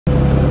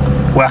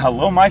Well,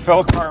 hello my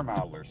fellow car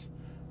modelers.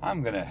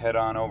 I'm gonna head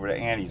on over to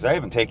Andy's. I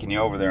haven't taken you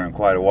over there in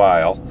quite a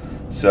while.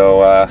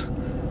 So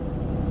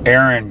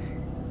Aaron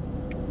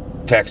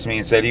texted me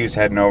and said he was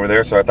heading over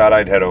there, so I thought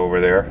I'd head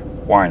over there.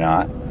 Why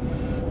not?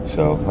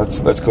 So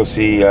let's go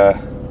see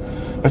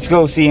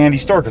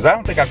Andy's store, because I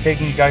don't think I've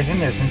taken you guys in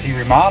there since he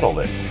remodeled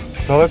it.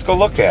 So let's go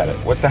look at it.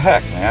 What the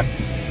heck, man?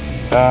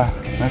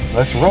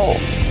 Let's roll.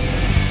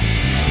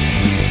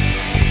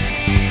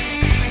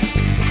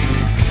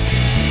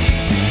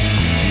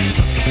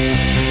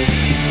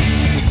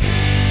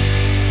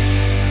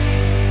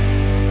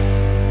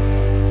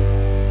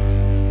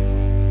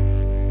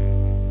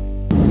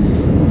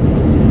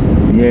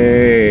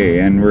 Yay,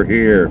 and we're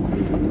here.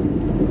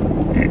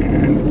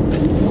 And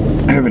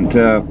I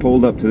haven't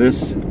pulled up to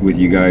this with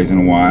you guys in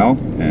a while,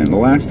 and the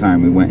last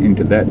time we went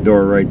into that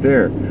door right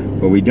there,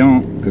 but we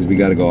don't, because we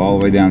got to go all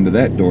the way down to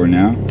that door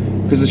now,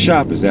 because the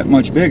shop is that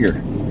much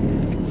bigger.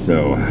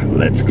 So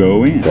let's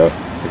go in. So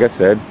like I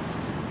said,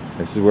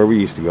 this is where we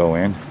used to go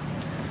in.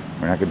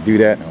 We're not going to do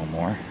that no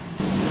more.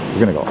 We're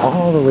going to go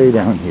all the way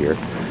down here.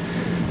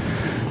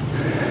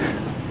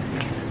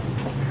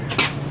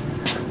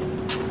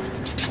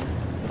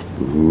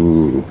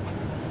 Ooh,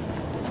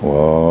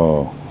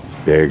 whoa,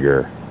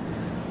 bigger.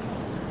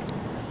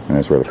 And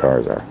that's where the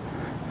cars are.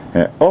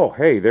 And, oh,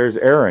 hey, there's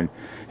Aaron.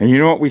 And you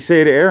know what we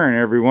say to Aaron,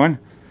 everyone?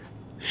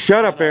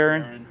 Shut up,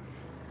 Aaron.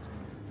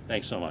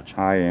 Thanks so much.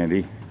 Hi,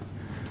 Andy.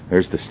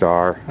 There's the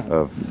star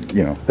of,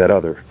 you know, that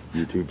other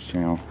YouTube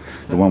channel.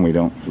 The one we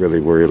don't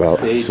really worry about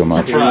so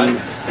much.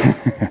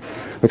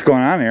 What's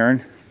going on,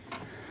 Aaron?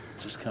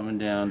 Just coming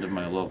down to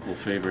my local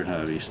favorite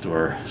hobby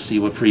store. See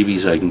what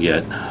freebies I can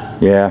get.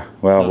 Yeah,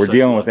 well, we're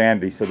dealing with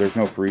Andy, so there's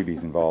no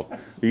freebies involved. Are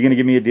you going to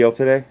give me a deal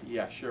today?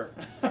 Yeah, sure.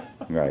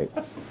 Right.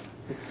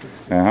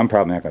 I'm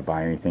probably not going to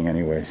buy anything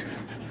anyways.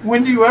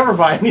 When do you ever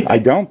buy anything? I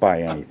don't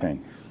buy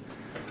anything.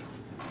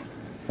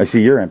 I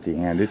see you're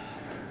empty-handed.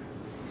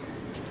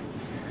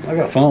 I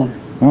got a phone.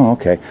 Oh,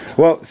 okay.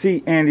 Well,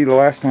 see, Andy, the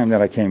last time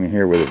that I came in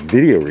here with a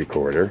video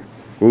recorder,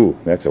 ooh,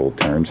 that's old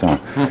terms,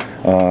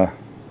 huh?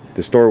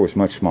 The store was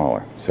much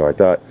smaller, so I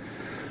thought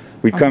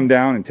we'd come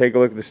down and take a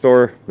look at the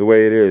store the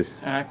way it is.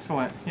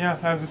 Excellent. Yeah,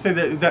 I was going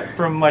to say, is that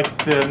from like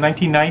the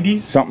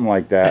 1990s? Something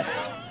like that.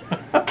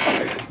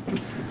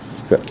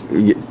 So,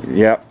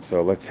 yep,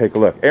 so let's take a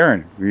look.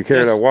 Aaron, you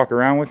care to walk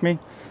around with me?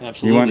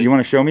 Absolutely. You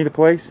want to show me the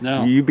place? No.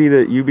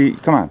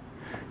 Come on.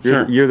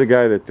 Sure. You're the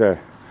guy that,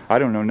 I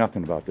don't know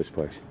nothing about this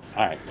place.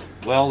 All right.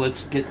 Well,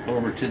 let's get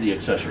over to the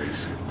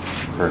accessories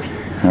first.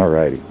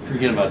 Alrighty.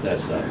 Forget about that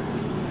stuff.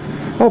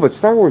 Oh, but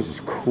Star Wars is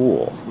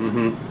cool.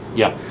 Mm-hmm.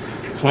 Yeah.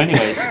 So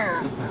anyways.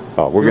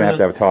 Oh, we're going to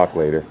have a talk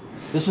later.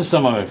 This is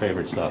some of my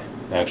favorite stuff,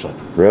 actually.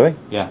 Really?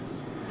 Yeah.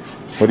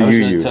 What do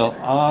you use? Use it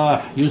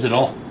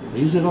all. I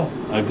use it all.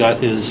 I've got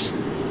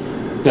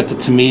the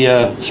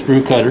Tamiya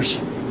sprue cutters.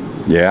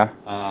 Yeah?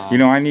 You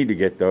know, I need to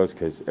get those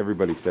because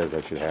everybody says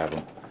I should have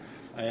them.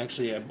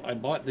 I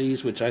bought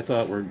these, which I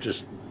thought were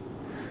just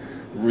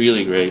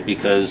really great,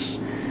 because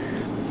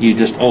you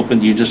just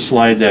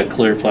slide that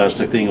clear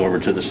plastic thing over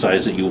to the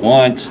size that you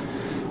want.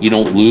 You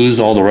don't lose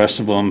all the rest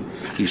of them.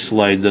 You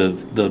slide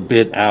the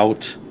bit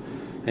out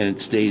and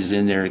it stays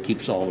in there. It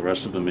keeps all the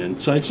rest of them in.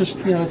 So it's just,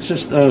 you know, it's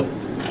just a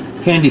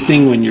handy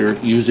thing when you're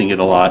using it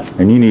a lot.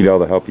 And you need all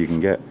the help you can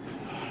get.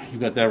 You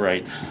got that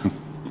right.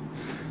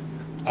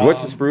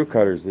 What's the sprue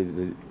cutters?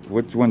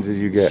 Which ones did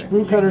you get?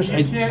 Sprue cutters,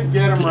 You can't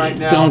get them right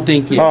now. Don't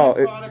think you.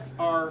 The products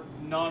are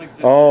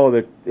non-existent. Oh,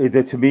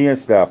 the Tamiya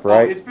stuff,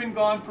 right? It's been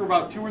gone for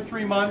about 2 or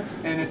 3 months,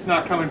 and it's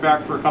not coming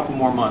back for a couple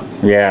more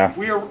months. Yeah.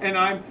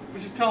 I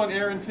was just telling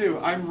Aaron too.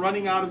 I'm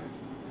running out of,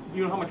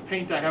 you know how much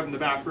paint I have in the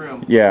back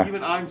room. Yeah.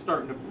 Even I'm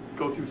starting to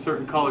go through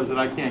certain colors that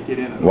I can't get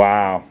in.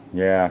 Wow.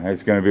 Yeah,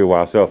 it's going to be a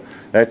while. So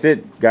that's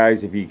it,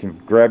 guys. If you can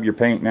grab your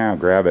paint now,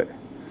 grab it.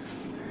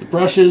 The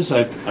brushes,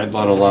 I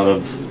bought a lot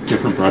of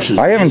different brushes.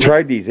 I haven't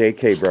tried these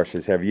AK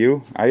brushes. Have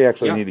you? I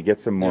actually need to get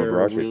some more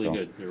brushes. They're really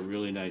good. They're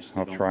really nice.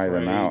 I'll try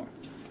them out.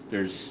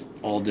 There's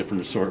all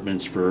different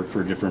assortments for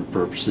different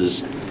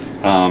purposes.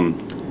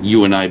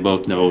 You and I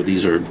both know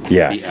these are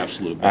the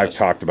absolute best. I've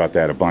talked about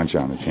that a bunch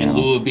on the channel.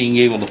 In lieu of being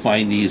able to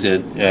find these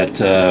at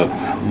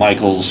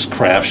Michael's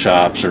craft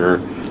shops or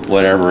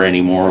whatever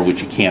anymore,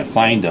 which you can't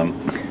find them,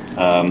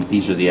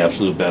 these are the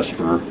absolute best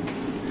for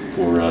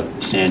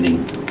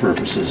sanding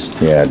purposes.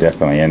 Yeah,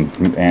 definitely.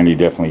 And Andy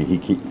definitely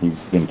he's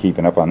been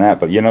keeping up on that.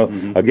 But you know,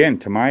 again,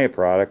 Tamiya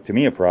products,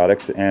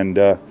 and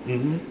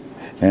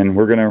and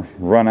we're gonna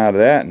run out of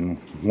that. And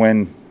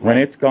when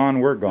it's gone,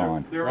 we're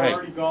gone. They're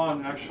already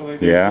gone, actually.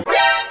 Yeah.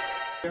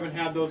 We haven't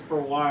had those for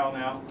a while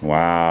now.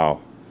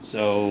 Wow.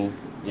 So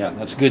yeah,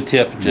 that's a good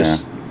tip.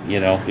 Just you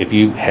know, if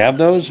you have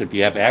those, if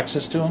you have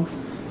access to them,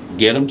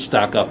 get them,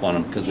 stock up on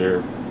them, because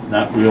they're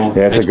not real.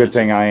 Yeah, it's a good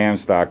thing I am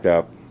stocked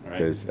up,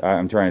 because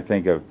I'm trying to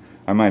think of.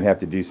 I might have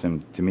to do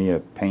some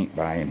Tamiya paint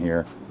buying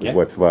here with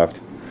what's left.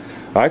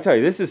 I tell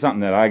you, this is something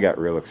that I got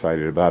real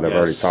excited about. I've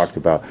already talked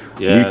about.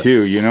 You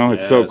too. You know,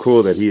 it's so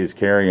cool that he is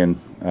carrying.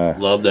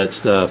 Love that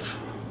stuff.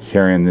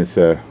 Carrying this.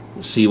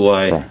 See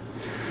why.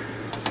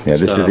 Yeah,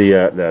 this stuff.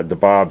 is the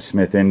Bob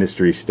Smith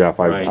Industries stuff.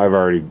 Right. I've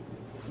already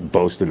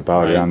boasted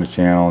about it Right. on the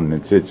channel, and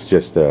it's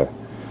just And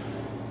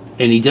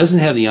he doesn't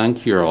have the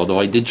uncure, although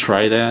I did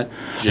try that.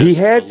 he just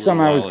had a some.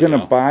 little I was while gonna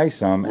ago. buy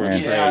some, Works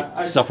and great.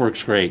 Yeah, Stuff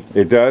works great.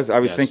 it does. I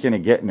was Yes. thinking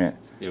of getting it.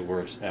 It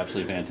works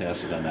absolutely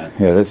fantastic on that.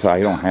 Yeah, this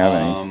I don't have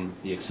any.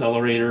 The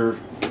accelerator.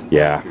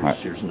 Yeah,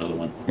 Here's another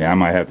one. yeah, I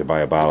might have to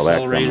buy a bottle of that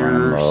 'cause I'm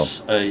running low.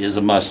 Accelerator is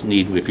a must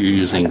need if you're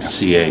using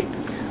CA.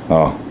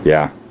 Oh,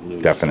 yeah,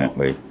 Lose,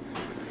 definitely.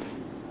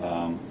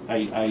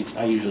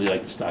 I usually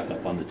like to stock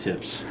up on the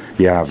tips.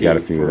 Yeah, I've got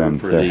a few of them.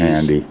 They're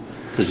handy.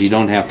 Because you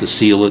don't have to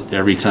seal it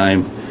every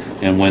time,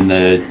 and when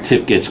the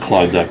tip gets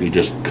clogged up, you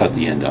just cut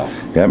the end off.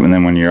 Yep, and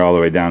then when you're all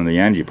the way down to the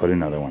end, you put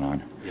another one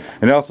on. Yeah.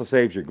 And it also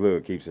saves your glue.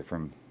 It keeps it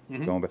from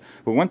going back.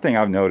 But one thing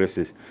I've noticed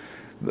is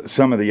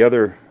some of the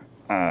other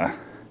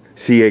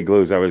CA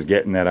glues I was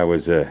getting that I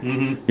was,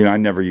 you know, I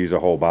never use a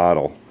whole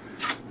bottle.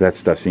 That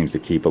stuff seems to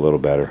keep a little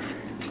better.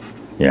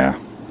 Yeah,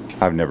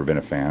 I've never been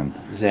a fan.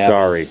 Zap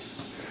Sorry.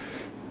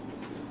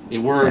 It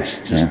works,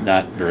 just Yeah.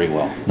 not very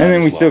well. And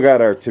then we still got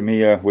our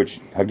Tamiya, which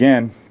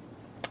again,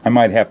 I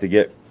might have to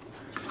get.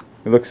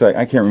 It looks like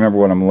I can't remember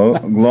what I'm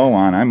low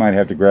on. I might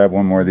have to grab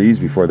one more of these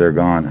before they're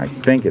gone. I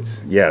think it's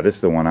this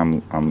is the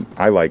one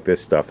I like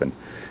this stuff, and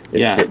it's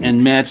Yeah, getting,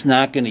 and Matt's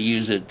not going to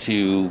use it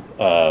to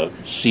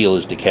seal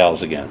his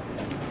decals again.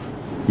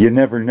 you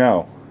never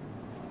know.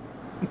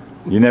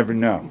 You never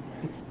know.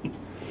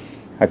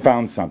 I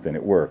found something.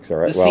 It works. All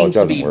right. This Well, it seems to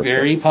doesn't be work.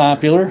 very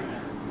popular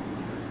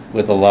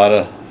with a lot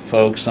of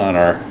folks on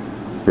our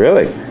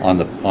Really? on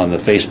the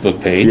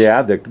Facebook page.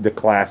 Yeah, the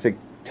classic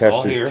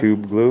all here. Tester's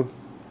tube glue.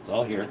 It's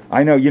all here.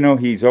 I know. You know,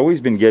 he's always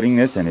been getting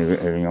this, and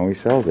he always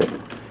sells it.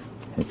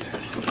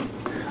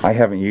 I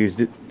haven't used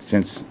it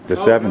since the Oh,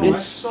 no, I 70s.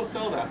 still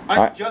sell that.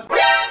 I- I just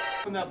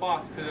in that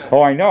box today.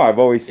 Oh, I know. I've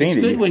always seen It's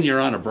it. good when you're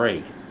on a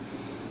break.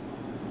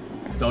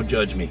 Don't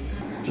judge me.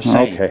 Just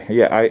saying. Okay.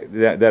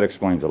 Yeah. That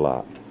explains a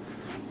lot.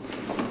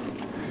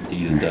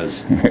 Indeed, it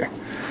does.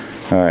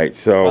 All right.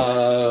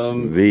 So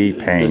the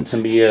paints.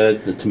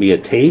 The Tamiya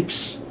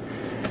tapes.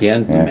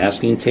 Again, the Yeah.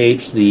 masking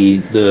tapes.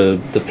 The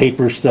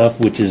paper stuff,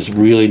 which is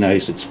really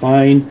nice. It's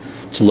fine.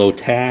 It's low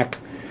tack.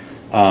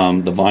 The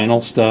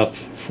vinyl stuff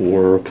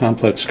for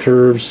complex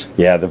curves.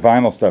 Yeah, the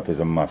vinyl stuff is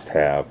a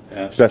must-have,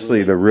 Absolutely.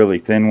 especially the really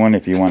thin one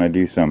if you want to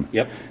do some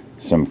Yep.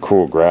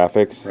 cool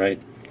graphics. Right.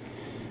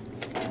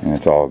 And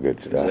it's all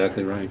good stuff.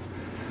 Exactly right.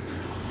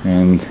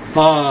 And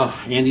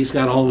Andy's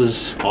got all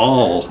his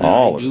all. And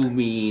All I of do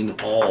mean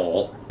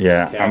all.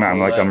 yeah, I'm Capital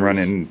like I'm letters.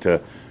 running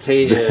into.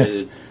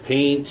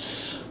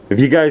 Paints. If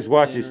you guys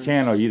watch his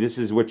channel, this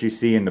is what you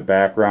see in the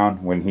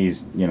background when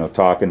he's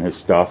talking his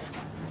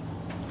stuff,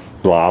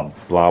 blah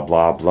blah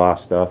blah blah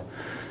stuff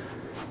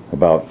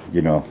about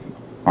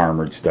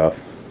armored stuff,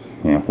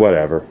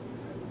 whatever.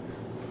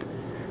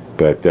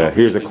 But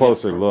here's a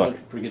closer look.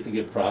 Don't forget to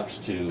give props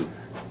to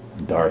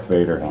Darth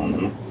Vader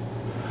helmet.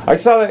 I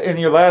saw that in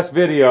your last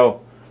video.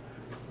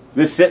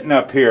 This sitting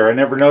up here, I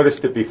never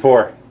noticed it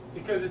before.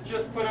 Because it's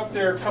just put up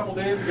there a couple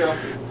days ago.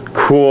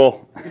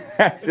 Cool.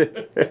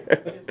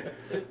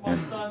 It's my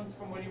son's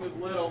from when he was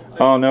little.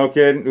 Oh, no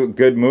kidding.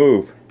 Good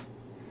move.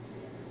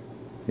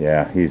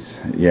 Yeah,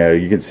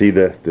 you can see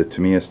the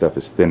Tamiya stuff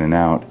is thinning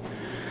out.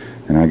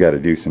 And I got to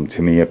do some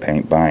Tamiya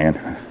paint buying.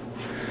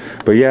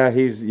 But yeah,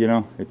 he's,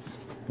 it's,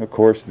 of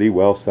course, the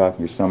well stock.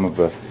 Here's some of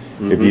the,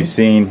 if you've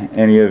seen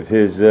any of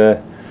his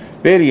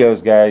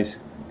videos, guys,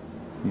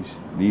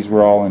 these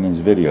were all in his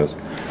videos.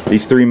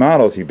 These 3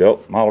 models he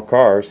built, model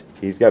cars,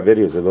 he's got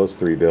videos of those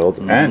 3 builds.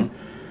 And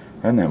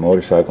that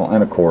motorcycle,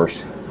 and of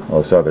course, all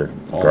this other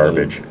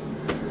garbage.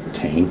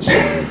 tanks.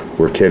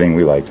 We're kidding.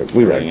 We like it.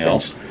 We like Everything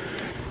else.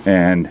 tanks.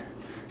 And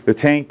the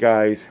tank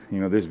guys,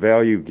 this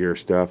value gear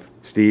stuff.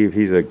 Steve,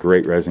 he's a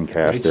great resin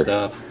caster. Great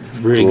stuff.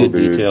 Really Cool good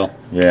dude. detail.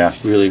 Yeah.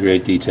 Really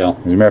great detail.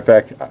 As a matter of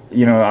fact,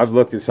 I've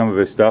looked at some of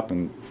his stuff,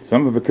 and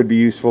some of it could be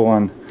useful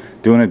on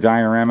doing a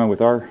diorama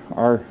with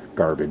our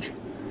garbage.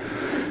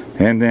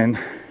 And then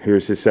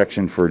here's his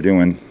section for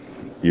doing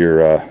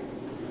your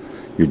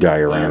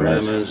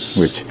dioramas,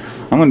 which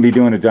I'm going to be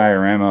doing a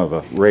diorama of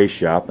a race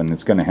shop, and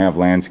it's going to have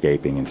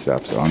landscaping and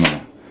stuff. So I'm going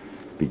to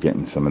be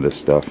getting some of this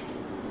stuff.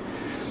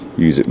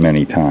 Use it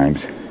many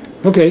times.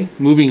 Okay,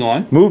 moving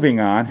on.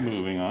 Moving on.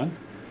 Moving on.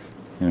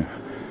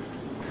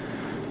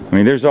 I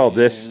mean, there's all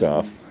this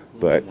stuff,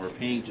 but More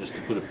paint just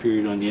to put a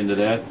period on the end of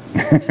that.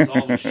 There's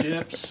all the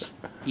ships.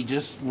 He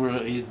just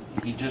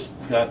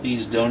got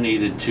these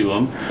donated to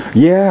him.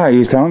 yeah, he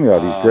was telling me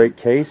about these great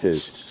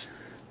cases.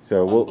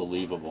 So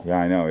Unbelievable. yeah,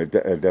 I know it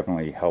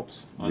definitely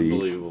helps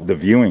Unbelievable. the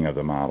viewing of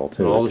the model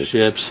too. All the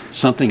ships.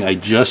 Something I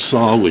just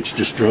saw, which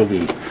just drove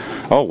me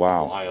Oh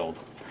wow, wild.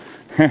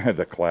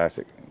 the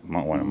classic,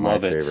 one of my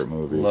Love it. favorite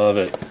movies. Love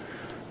it.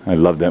 I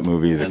loved that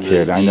movie as a And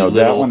kid. the I know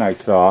that little- one I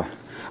saw.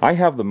 I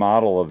have the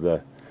model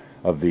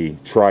of the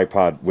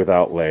tripod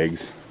without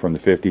legs from the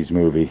 50s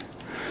movie.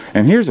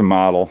 And here's a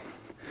model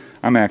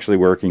I'm actually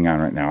working on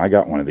right now. I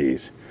got one of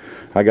these.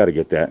 I got to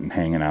get that and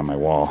hanging on my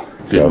wall.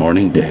 Good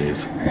morning,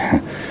 Dave.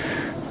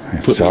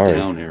 Put Sorry. me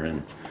down here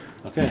and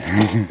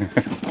okay.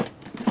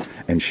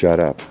 and shut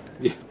up.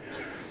 Yeah.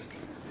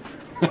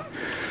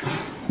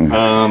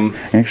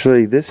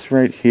 Actually, this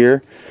right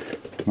here,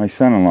 my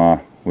son-in-law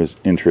was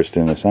interested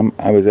in this.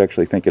 I was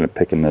actually thinking of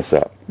picking this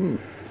up.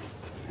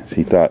 So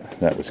he thought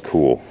that was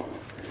cool.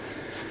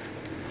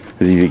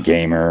 Because he's a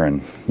gamer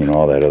and, you know,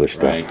 all that other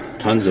stuff. Right.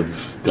 Tons of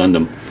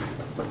Gundam.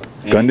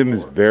 Gundam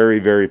is very,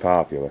 very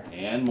popular.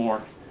 And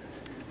more.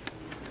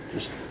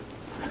 Just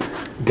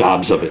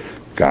gobs of it.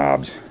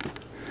 Gobs.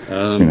 You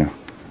know,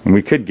 and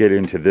we could get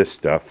into this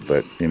stuff,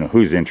 but, you know,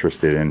 who's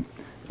interested in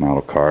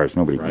model cars?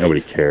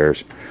 Nobody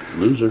cares.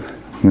 Loser.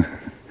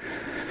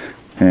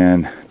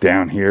 And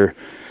down here,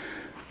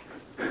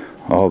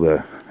 all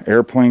the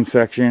airplane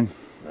section.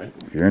 Right.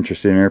 If you're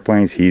interested in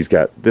airplanes, he's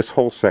got this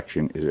whole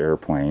section is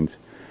airplanes.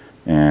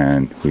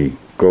 And we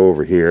go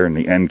over here in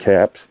the end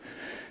caps.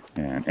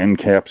 And end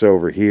caps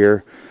over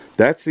here.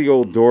 That's the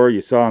old door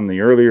you saw in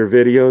the earlier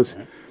videos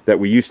that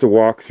we used to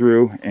walk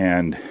through.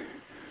 And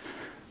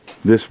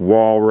this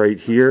wall right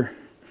here,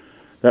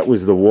 that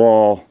was the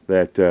wall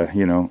that,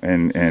 you know,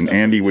 and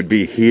Andy would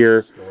be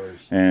here.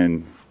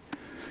 And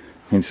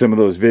in some of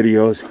those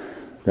videos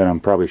that I'm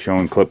probably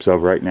showing clips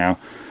of right now,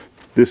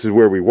 this is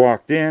where we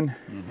walked in,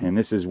 and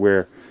this is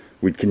where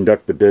we'd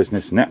conduct the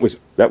business, and that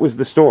was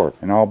the store,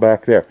 and all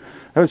back there.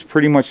 That was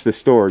pretty much the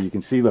store. You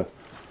can see the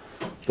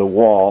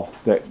wall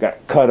that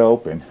got cut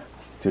open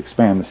to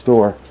expand the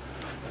store.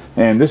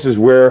 And this is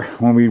where,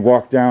 when we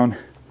walked down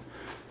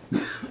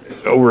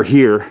over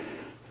here,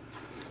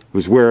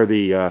 was where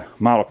the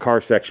model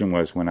car section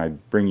was when I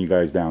bring you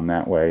guys down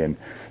that way. And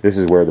this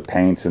is where the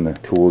paints and the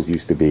tools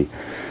used to be.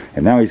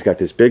 And now he's got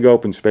this big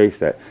open space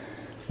that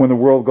when the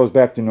world goes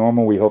back to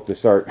normal, we hope to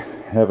start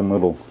having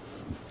little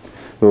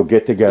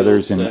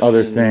get-togethers and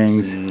other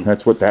things. And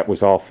that's what that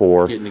was all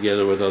for. Getting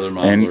together with other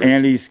modelers. And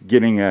Andy's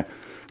getting a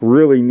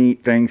really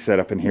neat thing set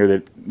up in here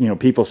that, you know,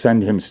 people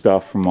send him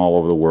stuff from all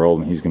over the world,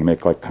 and he's going to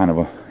make like kind of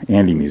a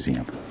Andy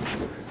museum.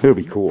 It'll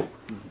be cool.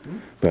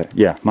 But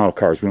yeah, model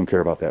cars, we don't care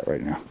about that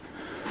right now.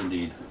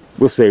 Indeed.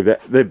 We'll save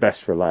that, the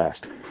best for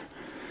last.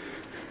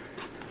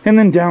 And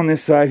then down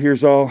this side,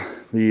 here's all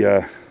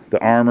the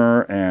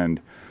armor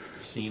and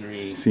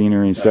scenery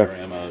and stuff.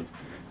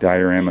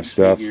 Diorama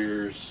stuff.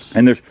 Figures.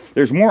 And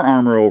there's more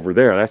armor over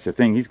there. That's the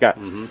thing. He's got,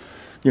 you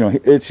know,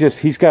 it's just,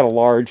 he's got a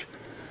large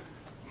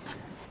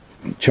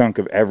chunk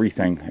of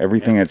everything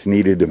that's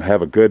needed to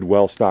have a good,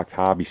 well-stocked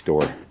hobby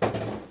store.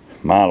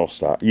 Model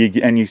stock.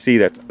 And you see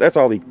that's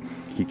all he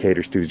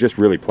caters to, is just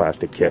really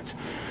plastic kits.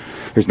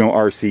 There's no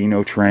RC,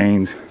 no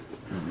trains.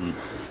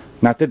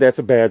 Not that that's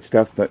a bad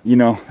stuff, but, you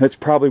know, that's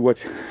probably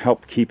what's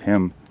helped keep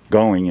him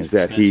going, is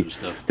that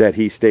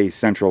he stays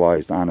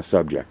centralized on a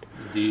subject.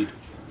 Indeed.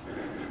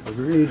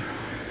 Agreed.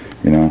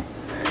 You know,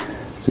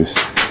 just,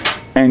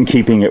 and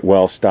keeping it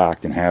well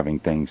stocked and having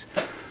things.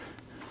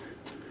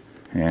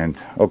 And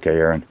okay,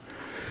 Aaron,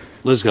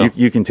 let's go.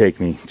 You can take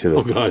me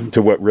to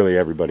to what really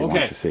everybody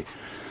wants to see.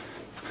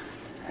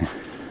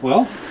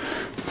 Well,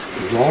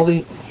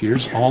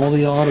 here's all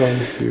the auto.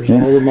 Here's all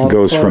the model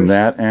goes cars. From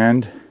that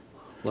end.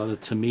 A lot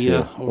of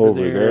Tamiya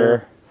over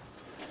there.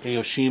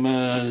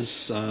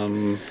 Aoshima's.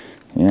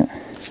 Yeah.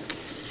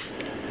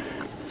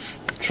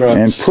 Trucks.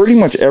 And pretty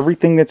much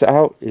everything that's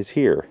out is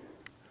here.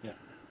 Yeah.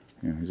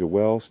 You know, there's a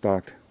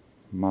well-stocked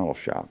model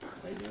shop.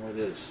 I know it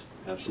is.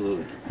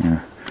 Absolutely.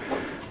 Yeah.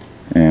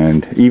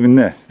 And even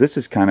this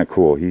is kind of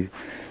cool.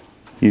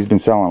 He's been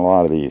selling a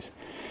lot of these.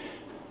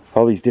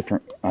 All these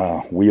different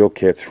wheel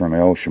kits from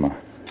Aoshima.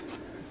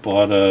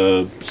 Bought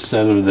a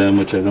set of them,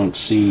 which I don't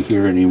see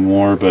here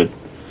anymore, but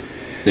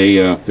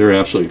they're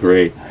absolutely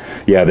great.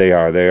 Yeah, they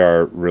are. They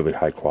are really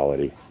high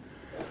quality.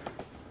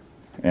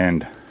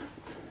 And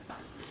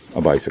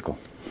a bicycle.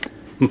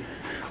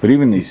 But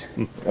even these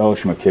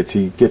Aoshima kits,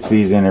 he gets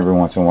these in every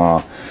once in a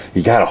while.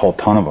 He got a whole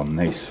ton of them.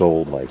 They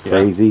sold like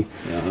crazy.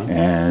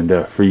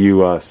 And for you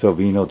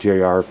Salvino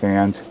JR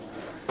fans,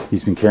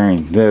 he's been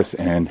carrying this.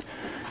 And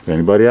if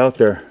anybody out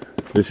there,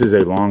 this is a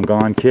long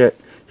gone kit.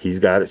 He's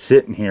got it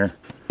sitting here.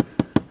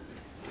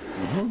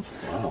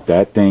 Wow.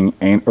 That thing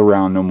ain't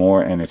around no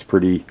more, and it's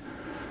pretty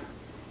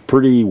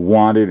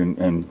wanted.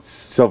 And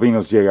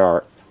Salvino's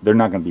JR, they're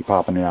not going to be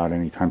popping it out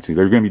anytime soon.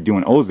 They're going to be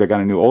doing O's. They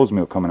got a new O's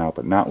meal coming out,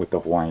 but not with the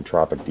Hawaiian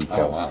Tropic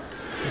decals. Oh, wow.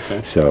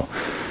 Okay. So,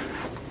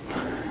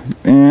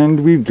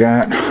 and we've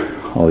got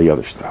all the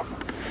other stuff.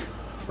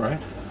 Right.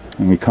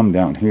 And we come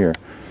down here.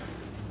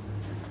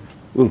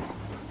 Ooh.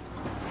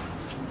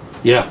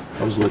 Yeah,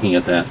 I was looking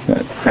at that.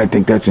 I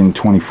think that's in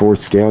 24th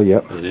scale.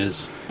 Yep. It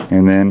is.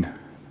 And then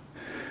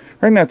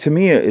right now,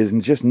 Tamiya is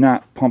just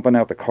not pumping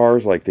out the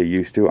cars like they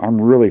used to.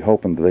 I'm really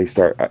hoping that they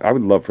start. I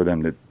would love for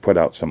them to put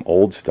out some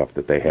old stuff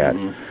that they had.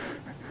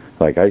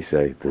 Like I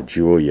say, the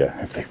Julia,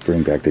 if they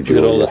bring back the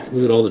Julia.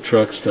 Look at all the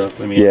truck stuff.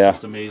 I mean, it's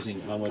just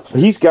amazing how much.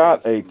 He's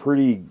got a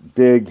pretty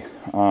big,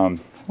 well,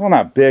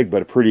 not big,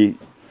 but a pretty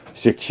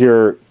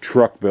secure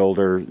truck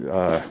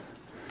builder.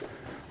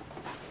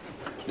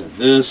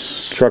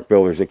 This. Truck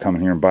builders that come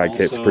in here and buy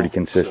kits pretty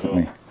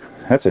consistently. So.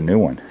 That's a new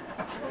one.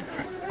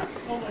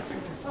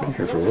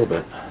 Here for a little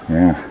bit.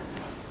 Yeah.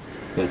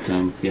 But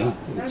yeah.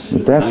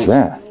 But that's nice.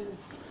 That.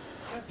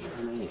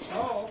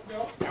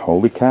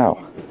 Holy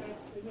cow.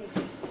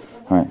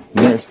 Alright,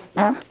 there's,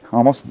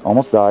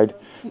 almost died.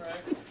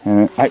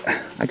 And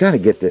I gotta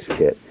get this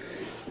kit.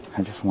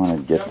 I just want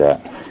to get that.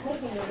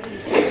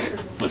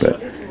 What's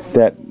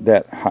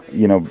That,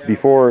 you know,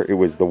 before it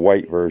was the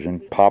white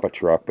version, Papa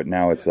truck, but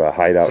now it's a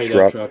hideout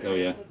truck. Oh,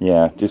 yeah.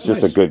 Yeah, just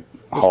a good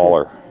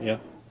hauler. Yeah.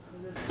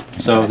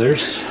 So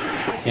there's,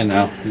 you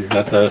know, you've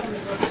got the...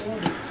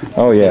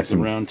 Oh, yeah. The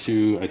round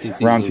 2, I think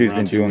these round are two's the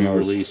been doing those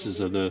releases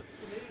of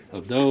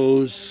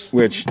those.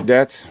 Which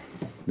that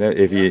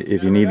if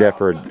you need that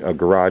for a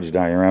garage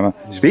diorama.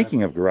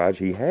 Speaking of garage,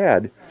 he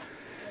had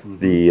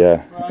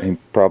the he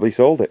probably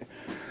sold it.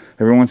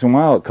 Every once in a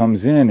while, it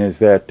comes in is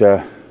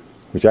that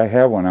which I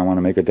have one. I want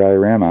to make a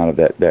diorama out of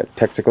that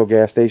Texaco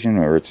gas station,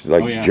 or it's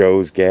like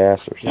Joe's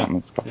Gas or something.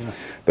 It's called,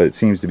 but it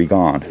seems to be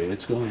gone.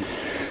 It's gone.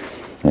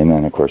 And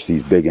then of course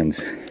these big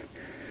uns,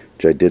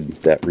 which I did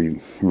that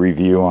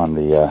review on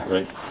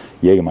the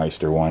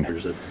Jägermeister one.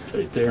 There's it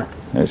right there.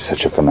 It's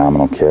such a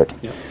phenomenal kit.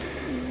 Yep.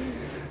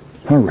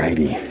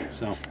 Alrighty.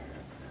 So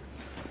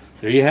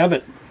there you have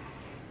it.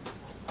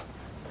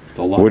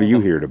 What are you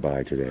here to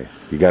buy today?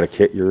 You got a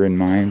kit you're in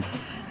mind?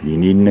 You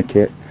needing a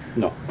kit?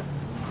 No.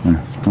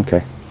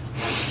 Okay.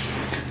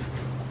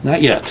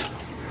 Not yet.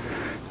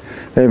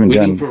 They haven't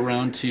Waiting done for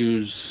round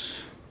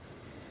 2's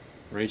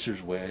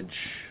Racer's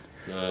Wedge.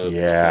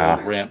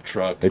 The ramp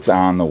truck. It's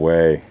on the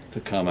way to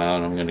come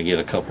out. I'm going to get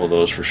a couple of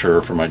those for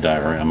sure for my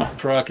diorama.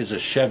 Truck is a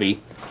Chevy.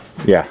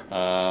 Yeah.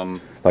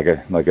 Like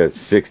a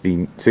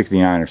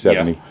 69 or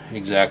 70. Yeah,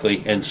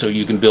 exactly. And so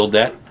you can build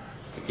that.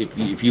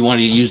 If you want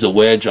to use the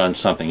wedge on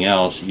something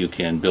else, you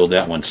can build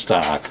that one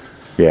stock.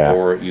 Yeah.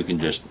 Or you can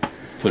just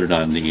put it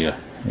on the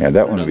yeah,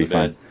 that one will be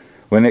fun.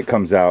 When it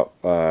comes out,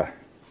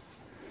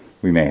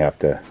 we may have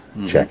to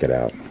check it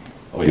out.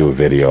 Do a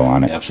video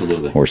on it.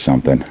 Absolutely. Or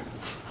something.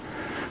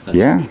 That's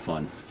gonna be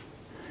fun.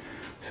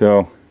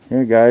 So,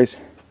 yeah, guys,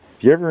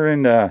 if you're ever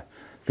in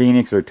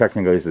Phoenix, or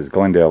technically this is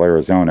Glendale,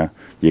 Arizona,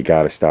 you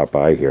got to stop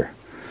by here.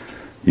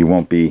 You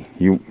won't be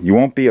you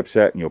won't be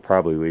upset, and you'll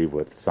probably leave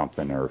with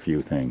something or a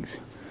few things.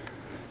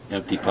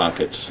 Empty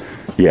pockets.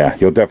 Yeah,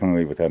 you'll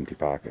definitely leave with empty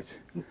pockets.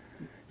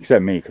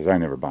 Except me, because I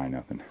never buy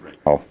nothing. Right.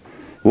 I'll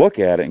look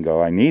at it and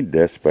go, I need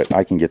this, but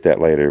I can get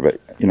that later.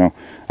 But, you know,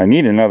 I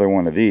need another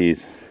one of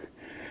these,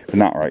 but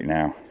not right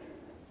now.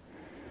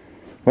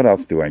 What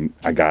else do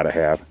I gotta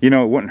have? You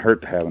know, it wouldn't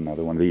hurt to have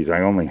another one of these.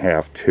 I only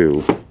have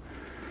 2.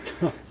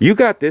 You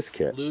got this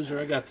kit. Loser,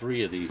 I got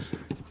 3 of these.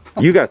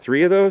 You got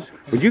 3 of those?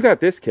 But you got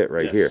this kit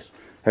right here.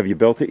 Have you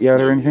built it yet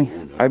or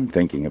anything? No. I'm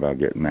thinking about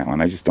getting that one.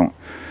 I just don't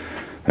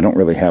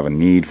really have a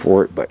need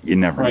for it, but you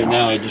never know. Right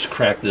now, I just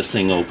cracked this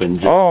thing open.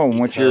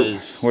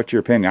 Just what's your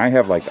opinion? I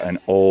have like an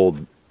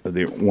old,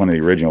 one of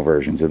the original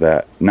versions of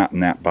that, not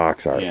in that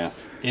box art. Yeah,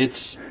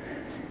 it's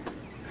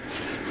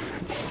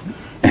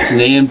an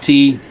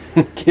AMT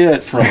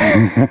kit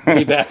from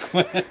way back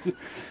when.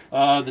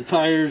 The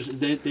tires,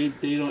 they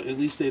don't, at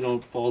least they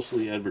don't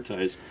falsely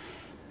advertise.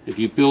 If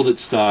you build it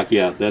stock,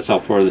 yeah, that's how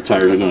far the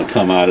tires are going to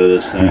come out of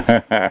this thing.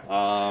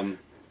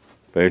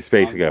 But it's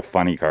basically a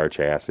funny car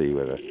chassis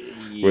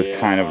with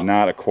kind of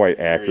not a quite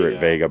accurate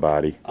Vega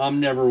body. I'm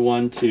never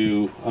one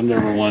to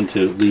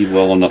leave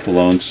well enough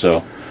alone,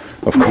 so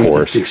of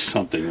course do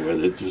something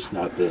with it, just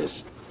not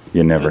this.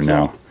 You never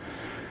know.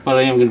 But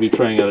I am going to be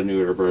trying out a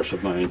new airbrush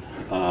of mine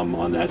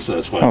on that, so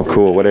that's why. Oh,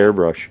 cool! What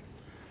airbrush?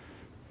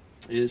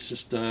 It's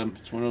just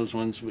it's one of those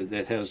ones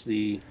that has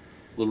the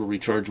little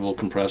rechargeable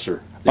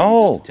compressor.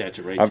 Oh, just attach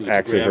it right I've to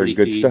actually heard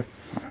good stuff.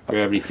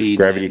 Gravity feed.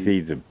 Gravity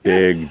feed's a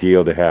big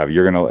deal to have.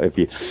 You're gonna if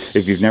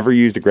you've never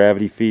used a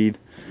gravity feed,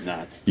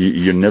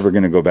 you're never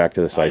gonna go back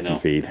to the siphon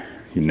feed.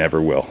 You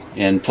never will.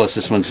 And plus,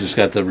 this one's just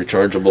got the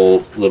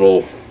rechargeable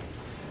little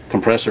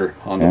compressor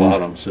on the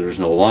bottom, so there's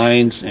no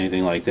lines,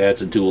 anything like that.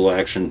 It's a dual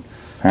action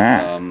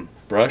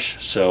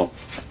brush. So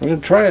we're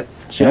gonna try it.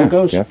 See how it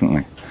goes.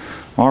 Definitely.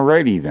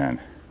 Alrighty then.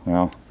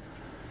 Well,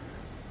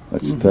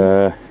 let's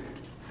go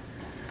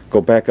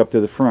back up to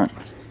the front.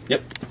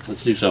 Yep.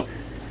 Let's do so.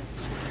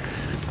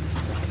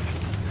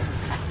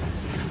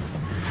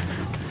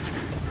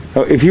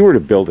 Oh, if you were to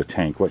build a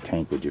tank, what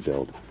tank would you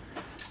build?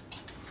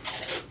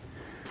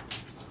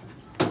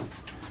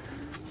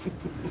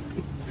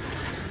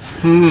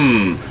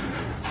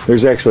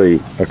 There's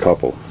actually a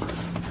couple.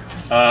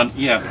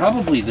 Yeah,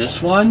 probably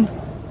this one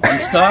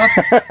and stuff.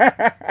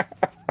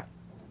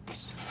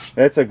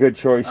 That's a good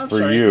choice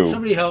for you. Can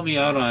somebody help me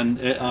out on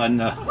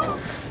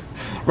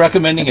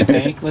recommending a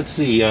tank? Let's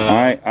see.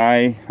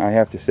 I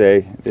have to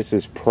say this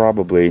is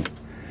probably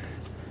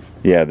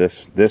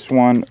this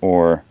one,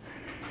 or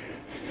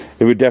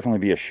it would definitely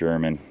be a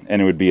Sherman,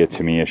 and it would be a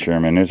Tamiya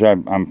Sherman. As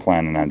I'm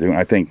planning on doing.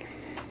 I think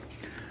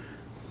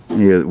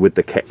with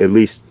at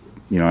least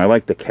I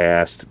like the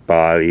cast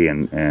body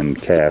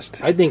and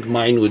cast. I think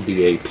mine would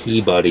be a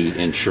Peabody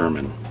and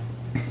Sherman.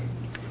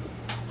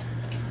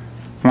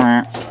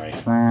 Sorry.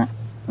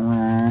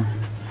 And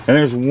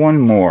there's one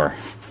more.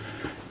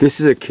 This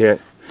is a kit.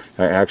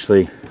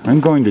 I'm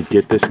going to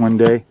get this one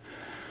day.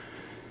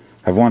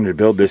 I've wanted to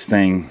build this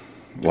thing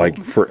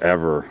like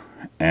forever,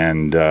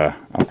 and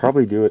I'll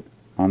probably do it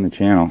on the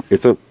channel.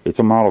 It's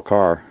a model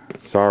car.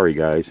 Sorry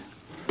guys.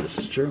 This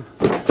is true.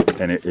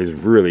 And it is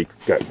really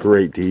got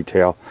great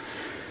detail.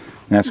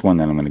 And that's one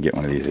that I'm going to get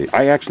one of these.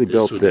 I actually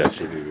built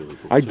this. Really cool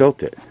I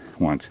built it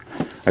once.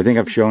 I think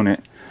I've shown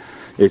it.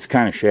 It's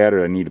kind of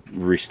shattered. I need to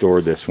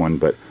restore this one,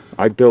 but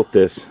I built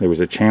this. There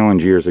was a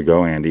challenge years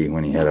ago, Andy,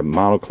 when he had a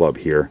model club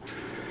here,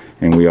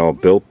 and we all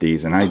built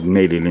these, and I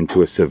made it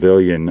into a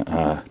civilian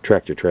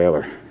tractor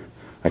trailer.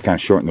 I kind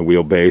of shortened the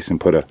wheelbase and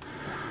put a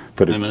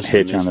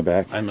hitch on the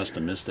back. I must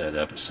have missed that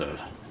episode.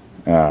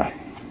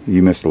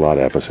 You missed a lot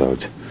of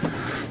episodes.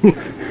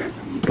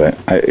 But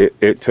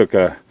it took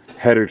a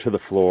header to the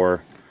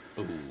floor.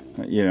 Ooh.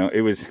 You know,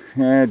 it was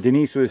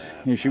Denise was,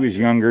 you know, she was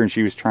younger and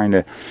she was trying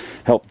to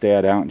help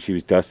Dad out, and she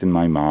was dusting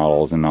my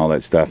models and all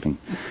that stuff, and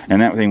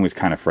that thing was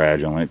kind of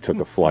fragile, and it took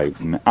a flight,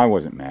 and I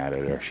wasn't mad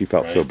at her. She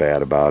felt so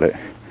bad about it.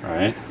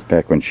 Right.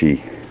 Back when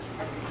she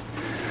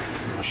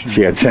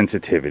had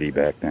sensitivity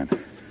back then.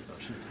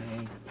 Russian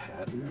paint,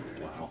 patent.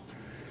 Wow.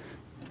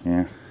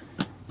 Yeah.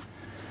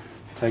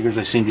 Tigers,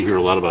 I seem to hear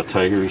a lot about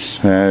tigers.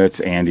 That's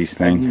Andy's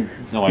thing.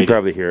 No You idea.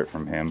 probably hear it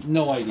from him.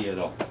 No idea at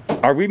all.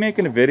 Are we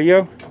making a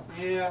video?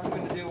 Yeah, I'm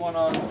going to do one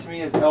on, to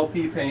me, it's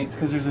LP paints,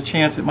 because there's a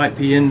chance it might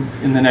be in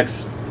the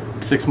next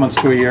 6 months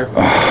to a year.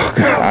 Oh,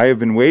 God, I have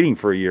been waiting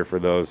for a year for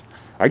those.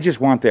 I just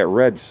want that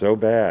red so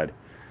bad.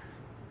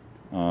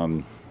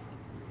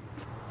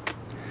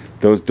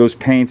 Those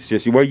paints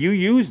just, well, you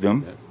used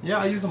them Yeah,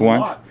 I use them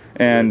once, a lot.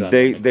 and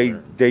They're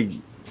they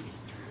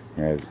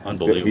yeah,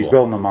 Unbelievable. He's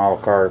building a model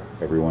car,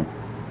 everyone.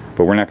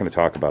 But we're not going to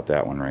talk about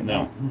that one right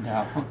No.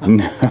 now.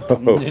 No.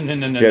 No.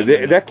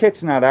 Yeah, that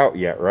kit's not out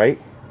yet, right?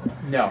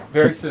 No,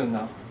 very soon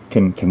though.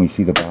 Can we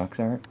see the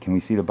box art? Can we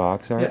see the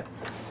box art? Yeah.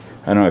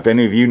 I don't know if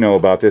any of you know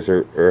about this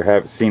or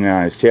have seen it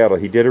on his channel.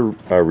 He did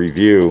a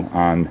review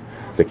on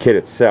the kit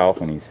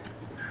itself, and he's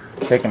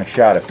taking a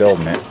shot at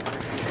building it.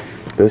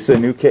 This is a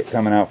new kit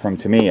coming out from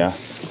Tamiya,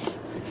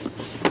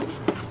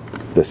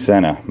 the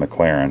Senna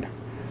McLaren,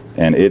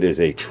 and it is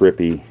a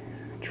trippy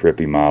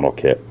model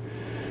kit.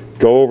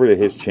 Go over to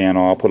his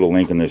channel. I'll put a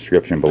link in the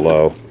description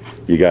below.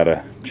 You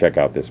gotta check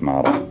out this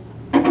model.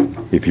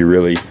 If you're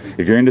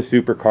into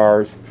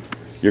supercars,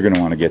 you're gonna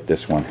want to get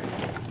this one,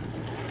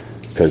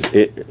 because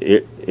it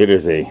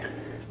is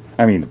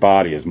I mean, the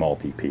body is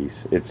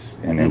multi-piece. It's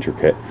an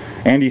intricate.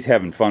 Andy's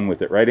having fun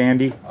with it, right,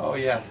 Andy? Oh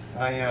yes,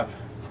 I am.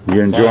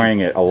 You're enjoying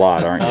it a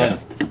lot, aren't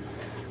you?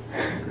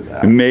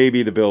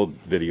 Maybe the build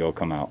video will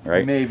come out,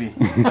 right? Maybe.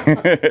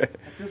 At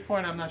this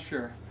point, I'm not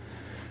sure.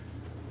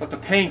 But the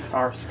paints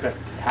are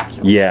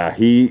spectacular. Yeah,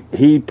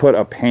 he put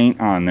a paint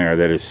on there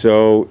that is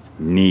so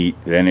neat,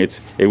 and it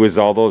was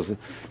all those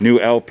new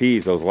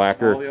LPs, those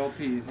lacquer. All the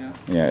LPs, yeah.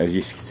 Yeah, as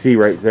you see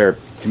right there,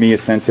 Tamiya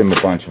sent him a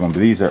bunch of them, but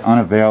these are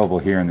unavailable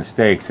here in the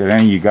States. If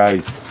any of you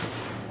guys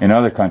in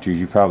other countries,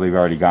 you probably have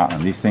already gotten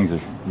them. These things are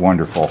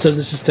wonderful. So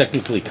this is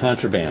technically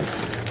contraband.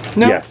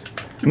 No. Yes.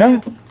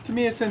 No. To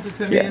me, it's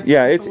sensitive.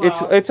 Yeah,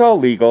 it's all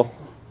legal,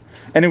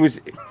 and it was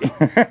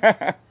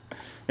and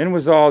it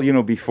was all, you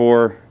know,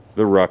 before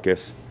the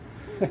ruckus.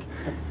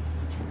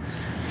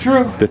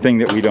 True. The thing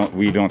that we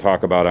don't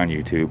talk about on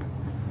YouTube.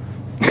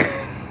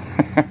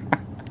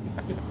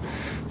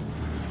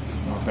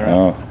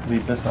 Oh.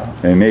 Leave this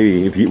off. And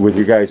maybe with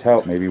you guys'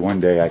 help, maybe one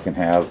day I can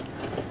have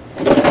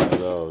one of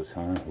those,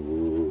 huh?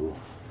 Ooh.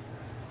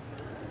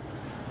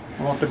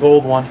 I want the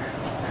gold one.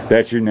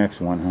 That's your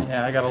next one, huh?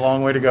 Yeah, I got a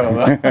long way to go.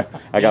 Though.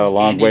 I got a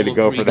long Andy way to will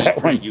go for 3D that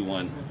print one. You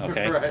one,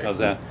 okay? Right. How's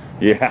that?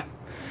 Yeah.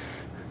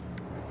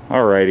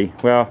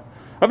 Alrighty. Well,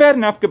 I've had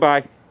enough.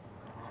 Goodbye.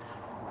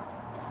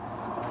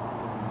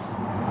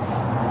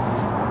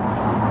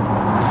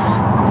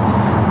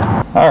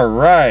 All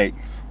right.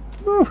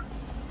 Whew.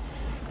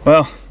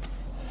 Well,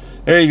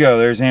 there you go.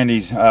 There's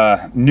Andy's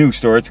new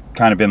store. It's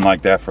kind of been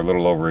like that for a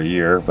little over a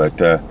year, but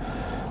that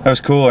was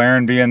cool.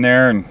 Aaron being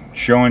there and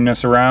showing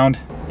us around.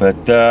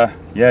 But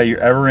yeah, you're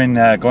ever in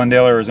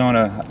Glendale,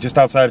 Arizona, just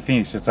outside of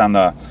Phoenix. It's on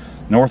the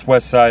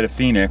northwest side of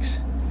Phoenix.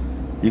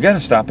 You got to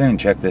stop in and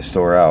check this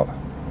store out.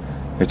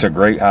 It's a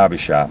great hobby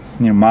shop.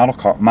 You know,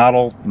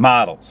 models.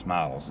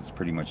 It's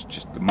pretty much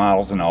just the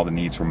models and all the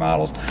needs for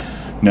models.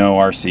 No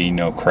RC,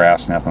 no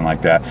crafts, nothing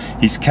like that.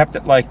 He's kept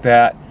it like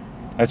that.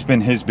 That's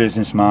been his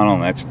business model,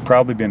 and that's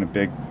probably been a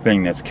big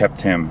thing that's kept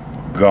him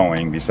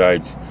going,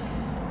 besides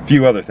a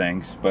few other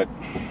things. But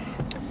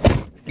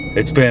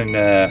it's been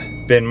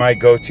my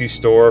go-to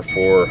store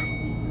for,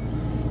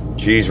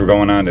 geez, we're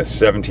going on to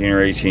 17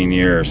 or 18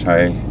 years.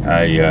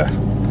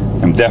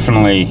 I'm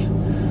definitely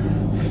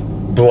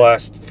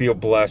feel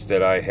blessed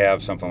that I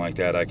have something like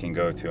that I can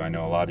go to. I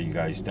know a lot of you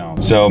guys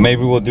don't. So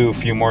maybe we'll do a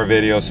few more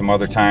videos some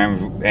other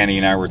time. Andy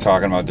and I were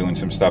talking about doing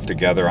some stuff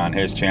together on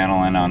his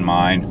channel and on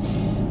mine.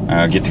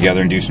 Get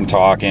together and do some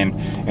talking.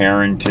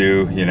 Aaron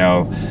too, you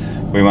know,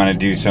 we want to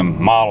do some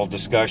model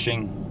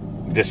discussing.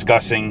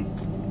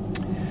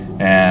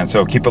 And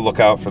so keep a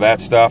lookout for that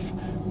stuff.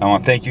 I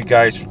want to thank you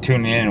guys for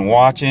tuning in and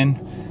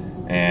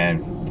watching,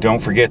 and Don't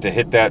forget to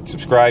hit that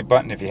subscribe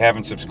button if you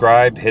haven't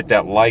subscribed. Hit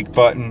that like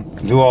button.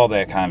 Do all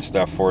that kind of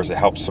stuff for us. It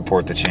helps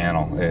support the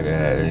channel.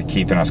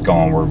 Keeping us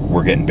going.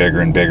 We're getting bigger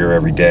and bigger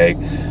every day.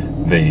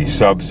 The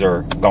subs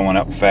are going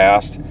up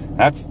fast.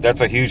 That's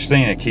a huge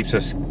thing that keeps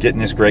us getting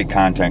this great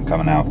content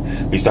coming out.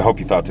 At least I hope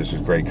you thought this was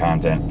great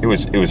content. It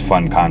was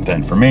fun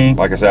content for me.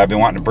 Like I said, I've been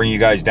wanting to bring you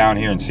guys down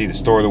here and see the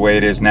store the way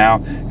it is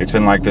now. It's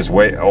been like this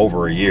way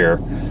over a year.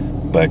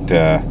 But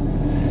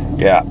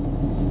yeah,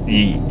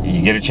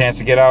 you get a chance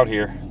to get out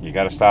here, you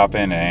got to stop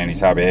in at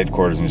Andy's Hobby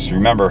Headquarters. And just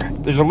remember,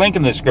 there's a link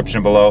in the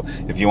description below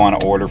if you want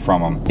to order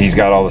from him. He's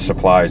got all the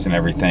supplies and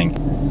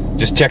everything.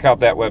 Just check out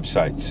that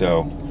website.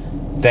 So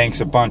thanks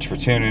a bunch for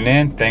tuning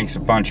in. Thanks a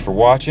bunch for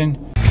watching.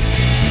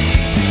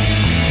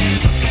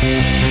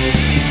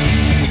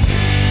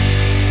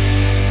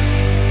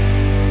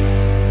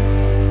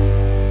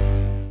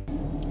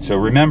 So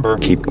remember,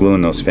 keep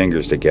gluing those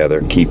fingers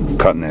together, keep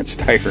cutting that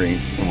styrene,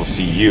 and we'll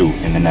see you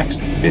in the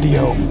next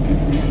video.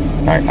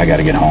 All right, I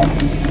gotta get home.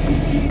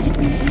 It's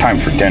time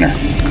for dinner.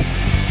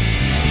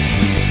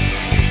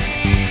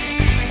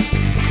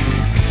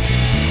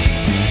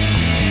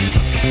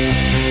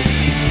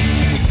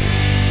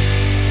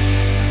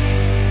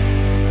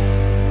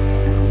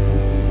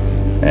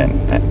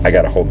 And I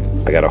gotta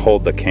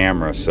hold the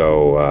camera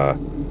so